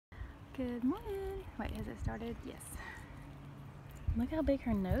Good morning. Wait, has it started? Yes. Look how big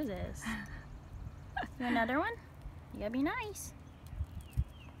her nose is. You want another one? You gotta be nice.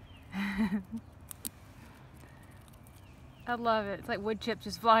 I love it. It's like wood chips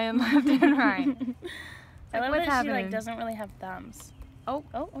just flying left and right. I love what's that happening? she doesn't really have thumbs. Oh,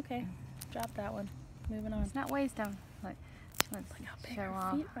 okay. Drop that one. Moving on. It's not waist down. Look, she wants Look how to big show her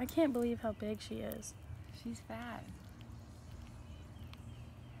off. feet. I can't believe how big she is. She's fat.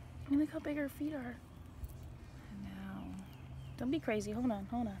 I mean, look how big her feet are. I know. Don't be crazy. Hold on.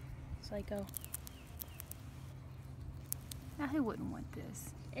 Psycho. Now who wouldn't want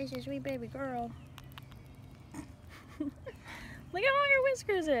this? It's a sweet baby girl. Look how long her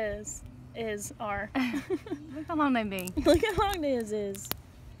whiskers are. Look how long they be. Look how long his is.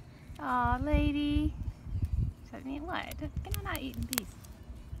 Aw, lady. So, what? Can I not eating these?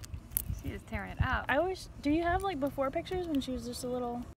 She is tearing it up. Do you have like before pictures when she was just a little...